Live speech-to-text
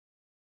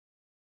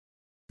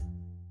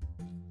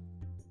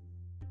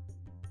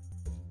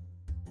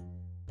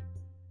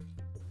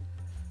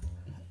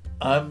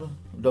I'm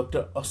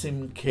Dr.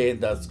 Asim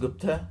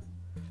Dasgupta,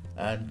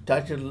 and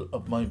title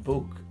of my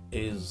book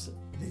is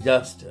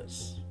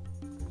Disasters.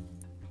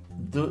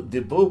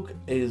 The book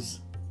is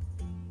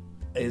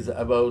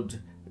about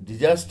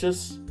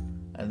disasters,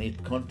 and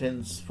it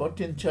contains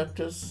 14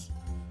 chapters,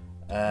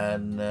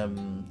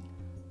 and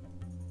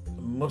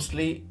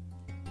mostly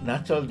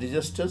natural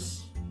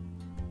disasters,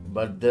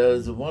 but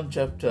there's one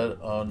chapter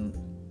on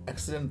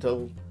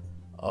accidental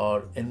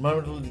or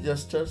environmental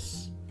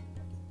disasters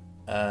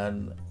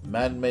and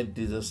man-made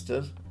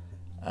disasters,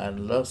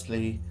 and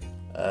lastly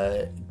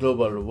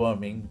global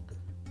warming,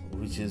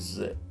 which is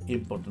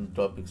important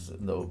topics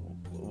in the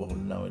world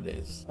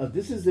nowadays.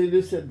 This is the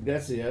Illicet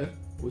Glacier,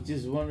 which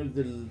is one of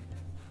the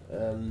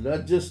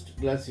largest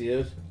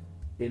glaciers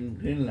in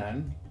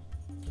Greenland,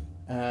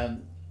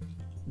 and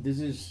this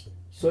is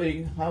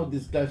showing how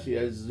this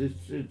glacier is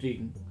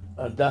retreating.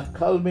 The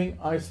calming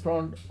ice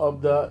front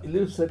of the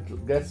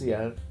Illicet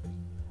Glacier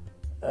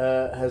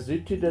has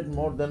retreated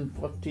more than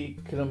 40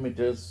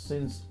 kilometers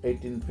since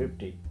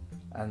 1850,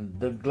 and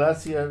the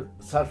glacier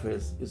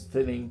surface is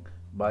thinning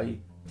by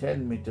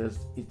 10 meters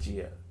each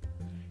year.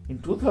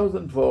 In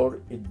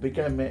 2004, it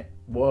became a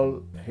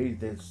World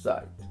Heritage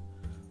Site.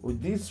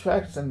 With these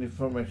facts and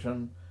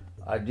information,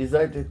 I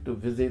decided to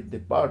visit the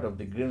part of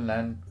the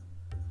Greenland.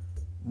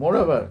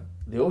 Moreover,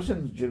 the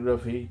ocean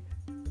geography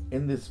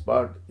in this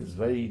part is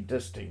very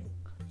interesting.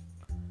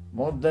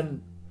 More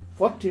than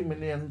 40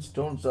 million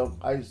stones of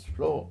ice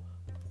flow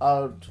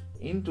out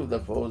into the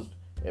forest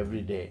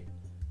every day,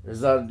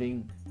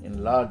 resulting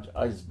in large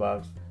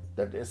icebergs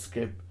that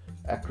escape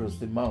across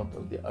the mouth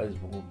of the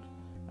iceberg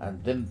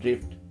and then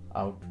drift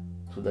out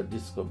through the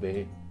Disco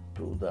Bay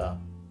to the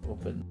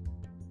open